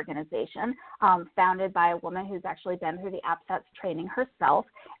nonprofit organization founded by a woman who's actually been through the APSATS training herself.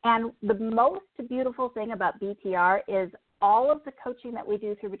 And the most beautiful thing about BTR is all of the coaching that we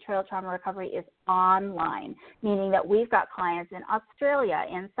do through Betrayal Trauma Recovery is online, meaning that we've got clients in Australia,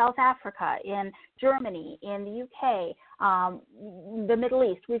 in South Africa, in Germany, in the UK, the Middle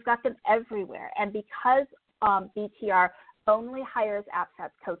East. We've got them everywhere. And because BTR only hires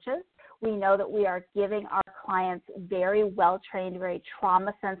APSATS coaches, we know that we are giving our clients very well-trained, very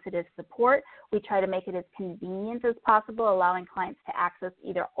trauma-sensitive support. We try to make it as convenient as possible, allowing clients to access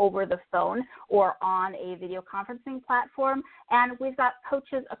either over the phone or on a video conferencing platform. And we've got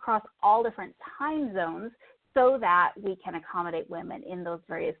coaches across all different time zones so that we can accommodate women in those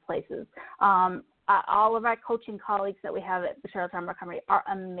various places. All of our coaching colleagues that we have at Betrayal Trauma Recovery are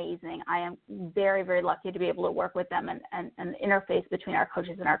amazing. I am very, very lucky to be able to work with them and interface between our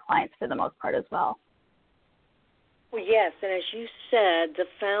coaches and our clients for the most part as well. Well, yes, and as you said, the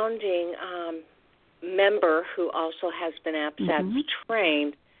founding member who also has been APSATS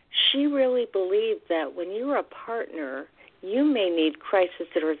trained, she really believed that when you're a partner, you may need crisis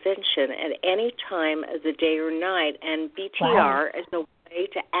intervention at any time of the day or night, and BTR is a way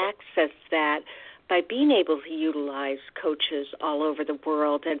to access that by being able to utilize coaches all over the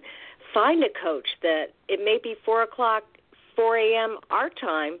world and find a coach that it may be 4 a.m. our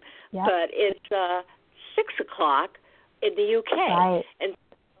time, but it's 6 o'clock in the UK. Right. And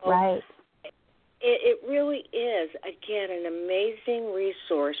so it really is, again, an amazing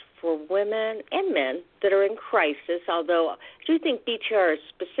resource for women and men that are in crisis, although I do think BTR is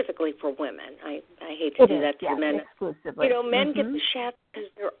specifically for women. I hate to do that to men. Exclusively. You know, men get the shaft because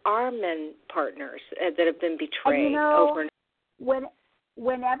there are men partners that have been betrayed over and over.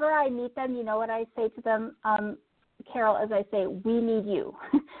 Whenever I meet them, you know what I say to them, Carol, as I say, we need you.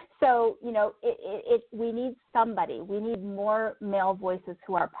 So, you know, we need somebody. We need more male voices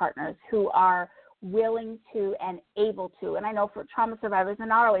who are partners, who are willing to and able to. And I know for trauma survivors, they're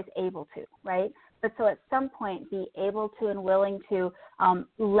not always able to, right? But so at some point be able to and willing to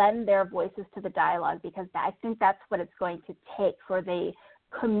lend their voices to the dialogue, because I think that's what it's going to take for the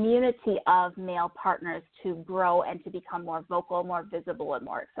community of male partners to grow and to become more vocal, more visible, and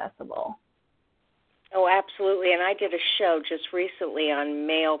more accessible. Oh, absolutely. And I did a show just recently on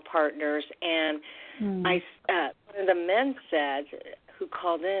male partners, and one of the men said, who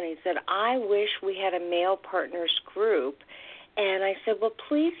called in, he said, I wish we had a male partners group. And I said, well,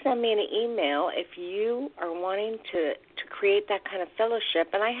 please send me an email if you are wanting to create that kind of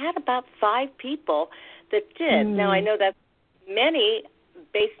fellowship. And I had about 5 people that did. Now, I know that many,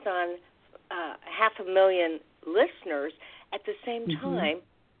 based on 500,000 listeners, at the same time,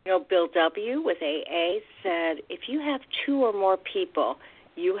 you know, Bill W. with AA said, if you have 2 or more people,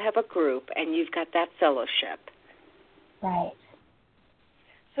 you have a group and you've got that fellowship. Right.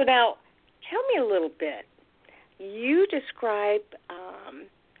 So now, tell me a little bit. You describe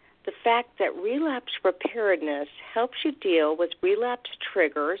the fact that relapse preparedness helps you deal with relapse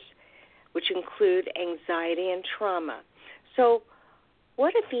triggers, which include anxiety and trauma. So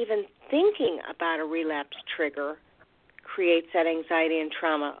what if even thinking about a relapse trigger creates that anxiety and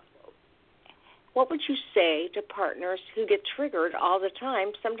trauma? What would you say to partners who get triggered all the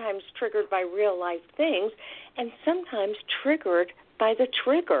time, sometimes triggered by real-life things, and sometimes triggered by the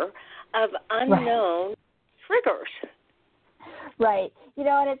trigger of unknown triggers? Right. You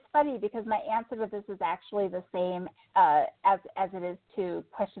know, and it's funny because my answer to this is actually the same as it is to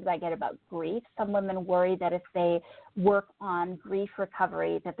questions I get about grief. Some women worry that if they work on grief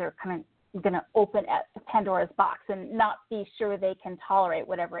recovery, that they're kind of going to open Pandora's box and not be sure they can tolerate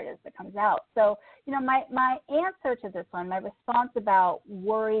whatever it is that comes out. So, you know, my answer to this one, my response about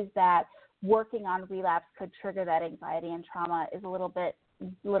worries that working on relapse could trigger that anxiety and trauma is a little bit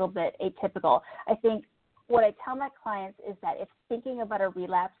atypical. I think what I tell my clients is that if thinking about a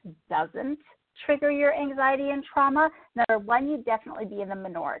relapse doesn't trigger your anxiety and trauma, number one, you'd definitely be in the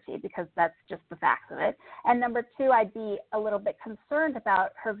minority because that's just the facts of it. And number two, I'd be a little bit concerned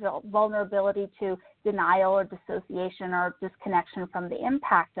about her vulnerability to denial or dissociation or disconnection from the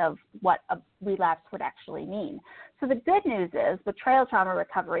impact of what a relapse would actually mean. So the good news is Betrayal Trauma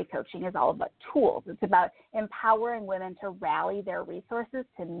Recovery Coaching is all about tools. It's about empowering women to rally their resources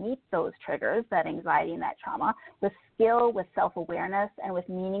to meet those triggers, that anxiety and that trauma, with skill, with self-awareness, and with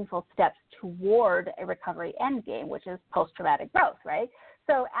meaningful steps toward a recovery endgame, which is post-traumatic growth, right?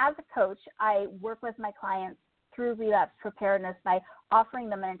 So as a coach, I work with my clients through relapse preparedness by offering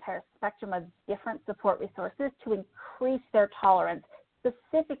them an entire spectrum of different support resources to increase their tolerance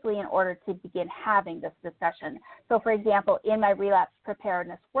specifically in order to begin having this discussion. So, for example, in my relapse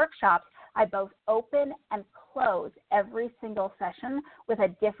preparedness workshops, I both open and close every single session with a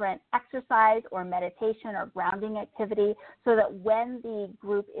different exercise or meditation or grounding activity so that when the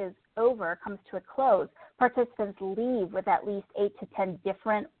group is over, comes to a close, participants leave with at least 8 to 10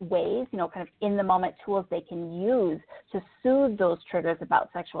 different ways, kind of in-the-moment tools they can use to soothe those triggers about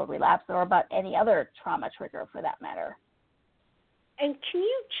sexual relapse or about any other trauma trigger for that matter. And can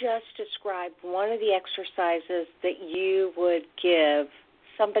you just describe one of the exercises that you would give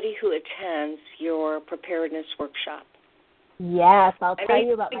somebody who attends your preparedness workshap? Yes, I'll tell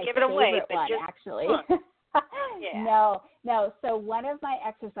you about my favorite one, actually. Yeah. No. So one of my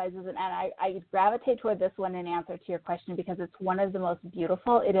exercises, and I gravitate toward this one in answer to your question because it's one of the most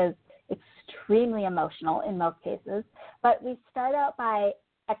beautiful. It is extremely emotional in most cases. But we start out by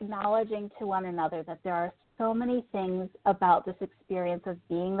acknowledging to one another that there are so many things about this experience of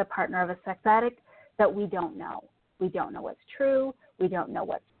being the partner of a sex addict that we don't know. We don't know what's true. We don't know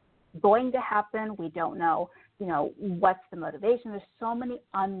what's going to happen. We don't know, what's the motivation. There's so many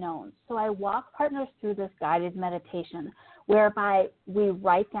unknowns. So I walk partners through this guided meditation whereby we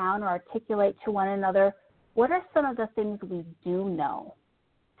write down or articulate to one another what are some of the things we do know.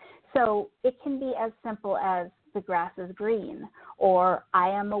 So it can be as simple as the grass is green, or I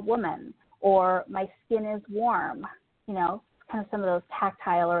am a woman, or my skin is warm, kind of some of those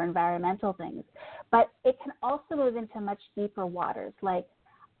tactile or environmental things. But it can also move into much deeper waters, like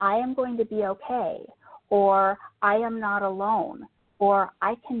I am going to be okay, or I am not alone, or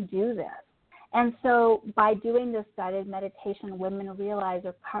I can do this. And so by doing this guided meditation, women realize,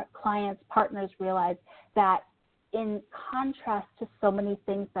 or clients, partners realize that in contrast to so many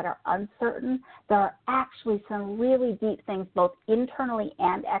things that are uncertain, there are actually some really deep things, both internally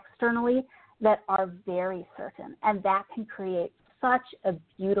and externally, that are very certain. And that can create such a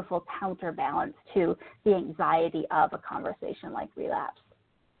beautiful counterbalance to the anxiety of a conversation like relapse.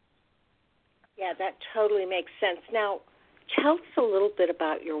 Yeah, that totally makes sense. Now, tell us a little bit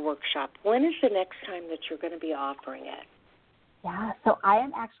about your workshop. When is the next time that you're going to be offering it? Yeah, so I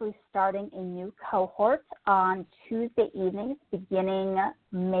am actually starting a new cohort on Tuesday evenings beginning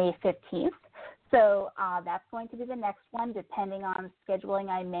May 15th. So that's going to be the next one. Depending on scheduling,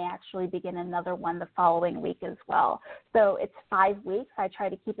 I may actually begin another one the following week as well. So it's 5 weeks. I try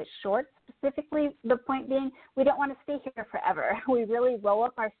to keep it short. Specifically, the point being, we don't want to stay here forever. We really roll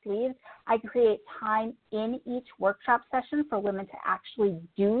up our sleeves. I create time in each workshop session for women to actually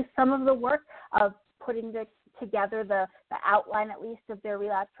do some of the work of putting together the outline, at least, of their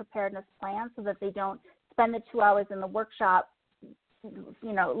relapse preparedness plan so that they don't spend the 2 hours in the workshop,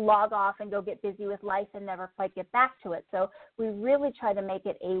 log off and go get busy with life and never quite get back to it. So we really try to make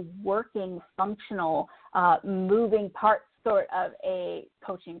it a working, functional, moving part sort of a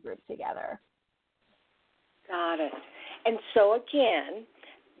coaching group together. Got it. And so again,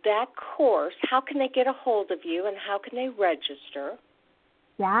 that course, how can they get a hold of you and how can they register?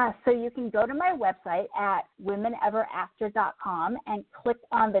 Yeah, so you can go to my website at womeneverafter.com and click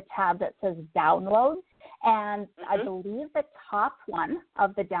on the tab that says downloads. And I believe the top one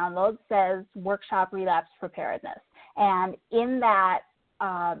of the downloads says Workshop Relapse Preparedness. And in that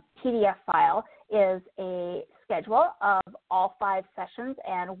PDF file is a schedule of all 5 sessions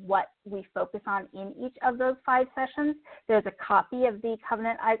and what we focus on in each of those 5 sessions. There's a copy of the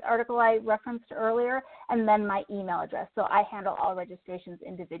Covenant article I referenced earlier, and then my email address. So I handle all registrations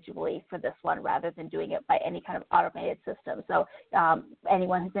individually for this one rather than doing it by any kind of automated system. So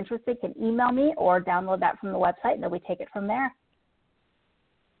anyone who's interested can email me or download that from the website, and then we take it from there.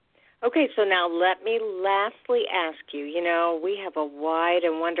 Okay, so now let me lastly ask you, we have a wide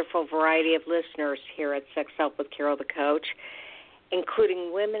and wonderful variety of listeners here at Sex Help with Carol the Coach,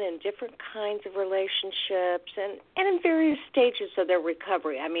 including women in different kinds of relationships and in various stages of their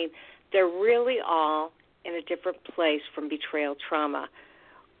recovery. I mean, they're really all in a different place from betrayal trauma.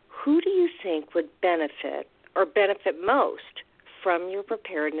 Who do you think would benefit or benefit most from your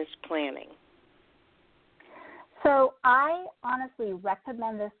preparedness planning? So I honestly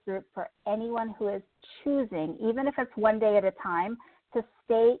recommend this group for anyone who is choosing, even if it's one day at a time, to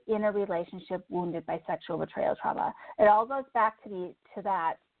stay in a relationship wounded by sexual betrayal trauma. It all goes back to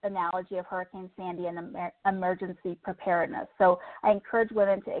that analogy of Hurricane Sandy and emergency preparedness. So I encourage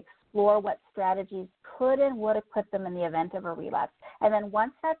women to explore what strategies could and would equip them in the event of a relapse. And then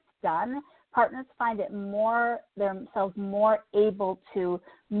once that's done, partners find themselves more able to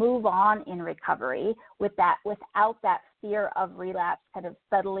move on in recovery without that fear of relapse kind of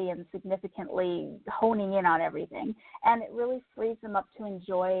subtly and significantly honing in on everything. And it really frees them up to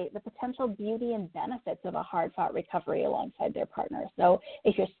enjoy the potential beauty and benefits of a hard-fought recovery alongside their partner. So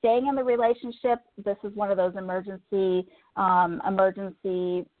if you're staying in the relationship, this is one of those emergency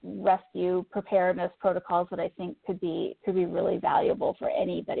rescue preparedness protocols that I think could be really valuable for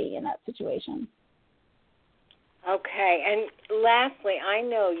anybody in that situation. Okay, and lastly, I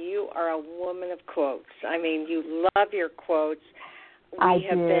know you are a woman of quotes. I mean, you love your quotes. We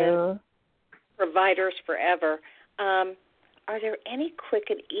have been providers forever. Are there any quick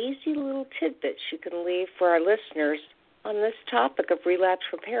and easy little tidbits you can leave for our listeners on this topic of relapse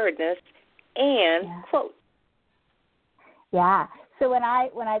preparedness and quotes? Yeah. So when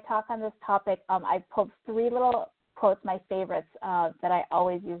I talk on this topic, I pulled three little quotes, my favorites, that I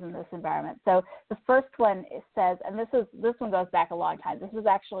always use in this environment. So the first one says, and this one goes back a long time. This was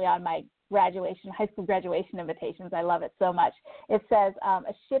actually on my high school graduation invitations. I love it so much. It says,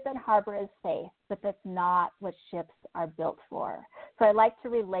 a ship in harbor is safe, but that's not what ships are built for. So I like to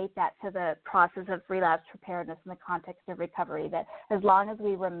relate that to the process of relapse preparedness in the context of recovery, that as long as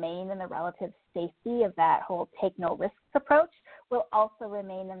we remain in the relative safety of that whole take no risks approach, we'll also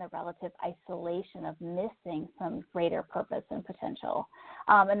remain in the relative isolation of missing some greater purpose and potential.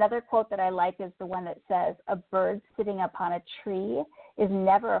 Another quote that I like is the one that says, a bird sitting upon a tree is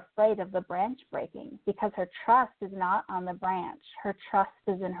never afraid of the branch breaking because her trust is not on the branch. Her trust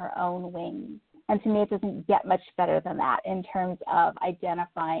is in her own wings. And to me, it doesn't get much better than that in terms of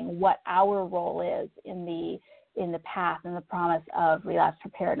identifying what our role is in the path and the promise of relapse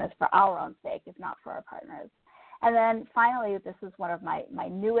preparedness for our own sake, if not for our partners. And then finally, this is one of my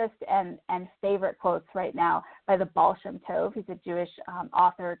newest and favorite quotes right now by the Baal Shem Tov. He's a Jewish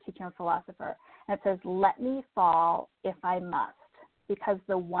author, teacher, and philosopher. And it says, let me fall if I must, because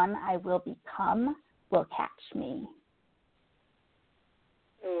the one I will become will catch me.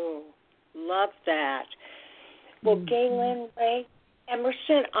 Oh, love that. Well, Gaelyn Rae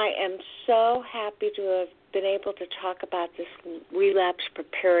Emerson, I am so happy to have been able to talk about this Relapse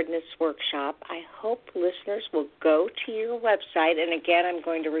Preparedness Workshop. I hope listeners will go to your website. And again, I'm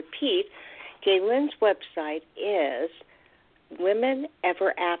going to repeat, Gaelyn's website is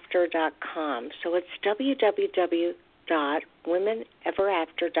womeneverafter.com. So it's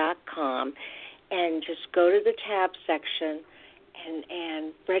www.womeneverafter.com, and just go to the tab section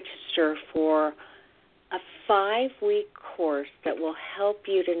and register for a 5-week course that will help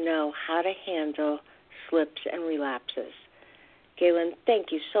you to know how to handle slips and relapses. Gaelyn,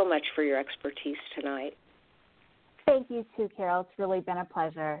 thank you so much for your expertise tonight. Thank you too, Carol. It's really been a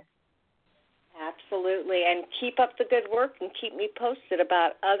pleasure. Absolutely. And keep up the good work and keep me posted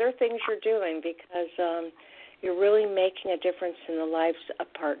about other things you're doing, because you're really making a difference in the lives of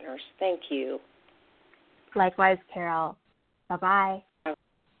partners. Thank you. Likewise, Carol. Bye-bye.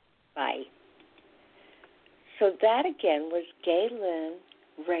 Bye. So that again was Gaelyn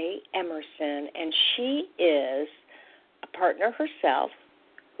Rae Emerson, and she is a partner herself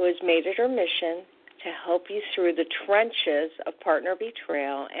who has made it her mission to help you through the trenches of partner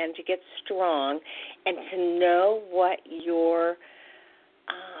betrayal and to get strong and to know what your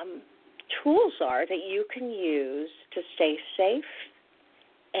tools are that you can use to stay safe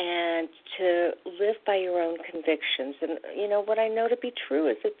and to live by your own convictions. And, you know, what I know to be true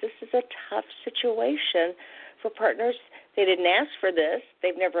is that this is a tough situation for partners. They didn't ask for this.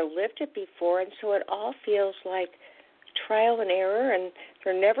 They've never lived it before, and so it all feels like trial and error, and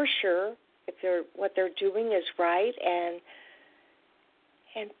they're never sure if what they're doing is right.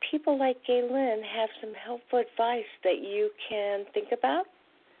 And people like Gaelyn have some helpful advice that you can think about,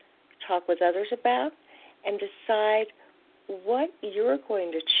 talk with others about, and decide what you're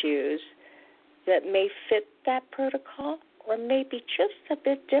going to choose that may fit that protocol or may be just a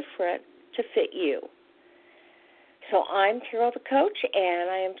bit different to fit you. So I'm Carol the Coach, and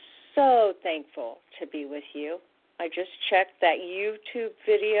I am so thankful to be with you. I just checked that YouTube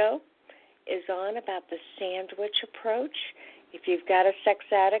video is on about the sandwich approach. If you've got a sex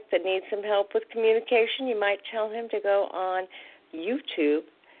addict that needs some help with communication, you might tell him to go on YouTube,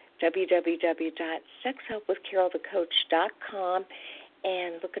 www.sexhelpwithcarolthecoach.com,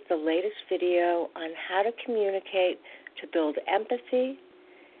 and look at the latest video on how to communicate to build empathy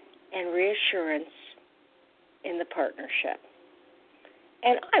and reassurance in the partnership.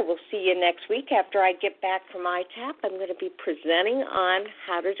 And I will see you next week after I get back from ITAP. I'm going to be presenting on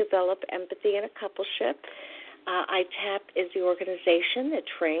how to develop empathy in a coupleship. ITAP is the organization that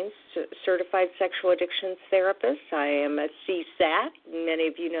trains certified sexual addictions therapists. I am a CSAT. Many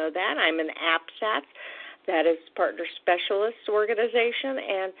of you know that. I'm an APSAT. That is Partner Specialists Organization,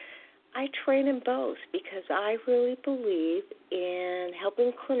 and I train in both because I really believe in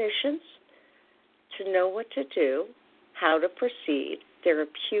helping clinicians to know what to do, how to proceed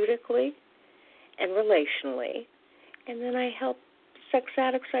therapeutically and relationally, and then I help sex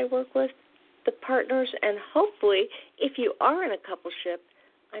addicts I work with, the partners, and hopefully, if you are in a coupleship,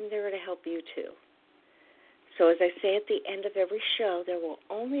 I'm there to help you too. So as I say at the end of every show, there will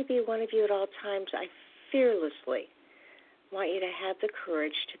only be one of you at all times. I fearlessly want you to have the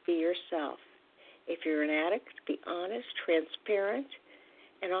courage to be yourself. If you're an addict, be honest, transparent,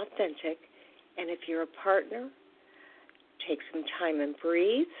 and authentic. And if you're a partner, take some time and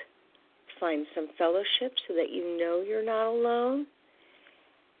breathe. Find some fellowship so that you know you're not alone.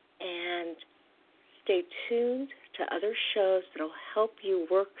 And stay tuned to other shows that will help you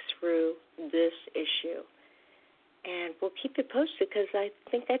work through this issue. And we'll keep you posted because I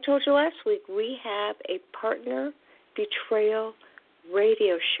think I told you last week we have a partner betrayal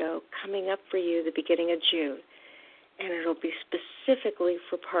radio show coming up for you the beginning of June. And it'll be specifically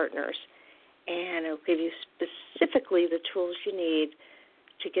for partners. And it'll give you specifically the tools you need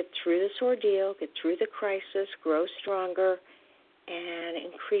to get through this ordeal, get through the crisis, grow stronger, and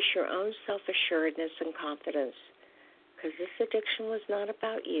increase your own self-assuredness and confidence. Because this addiction was not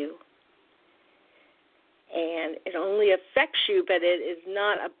about you. And it only affects you, but it is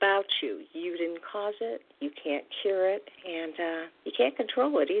not about you. You didn't cause it, you can't cure it, and you can't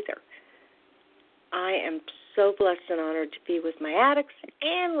control it either. I am so blessed and honored to be with my addicts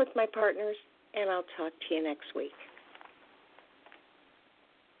and with my partners, and I'll talk to you next week.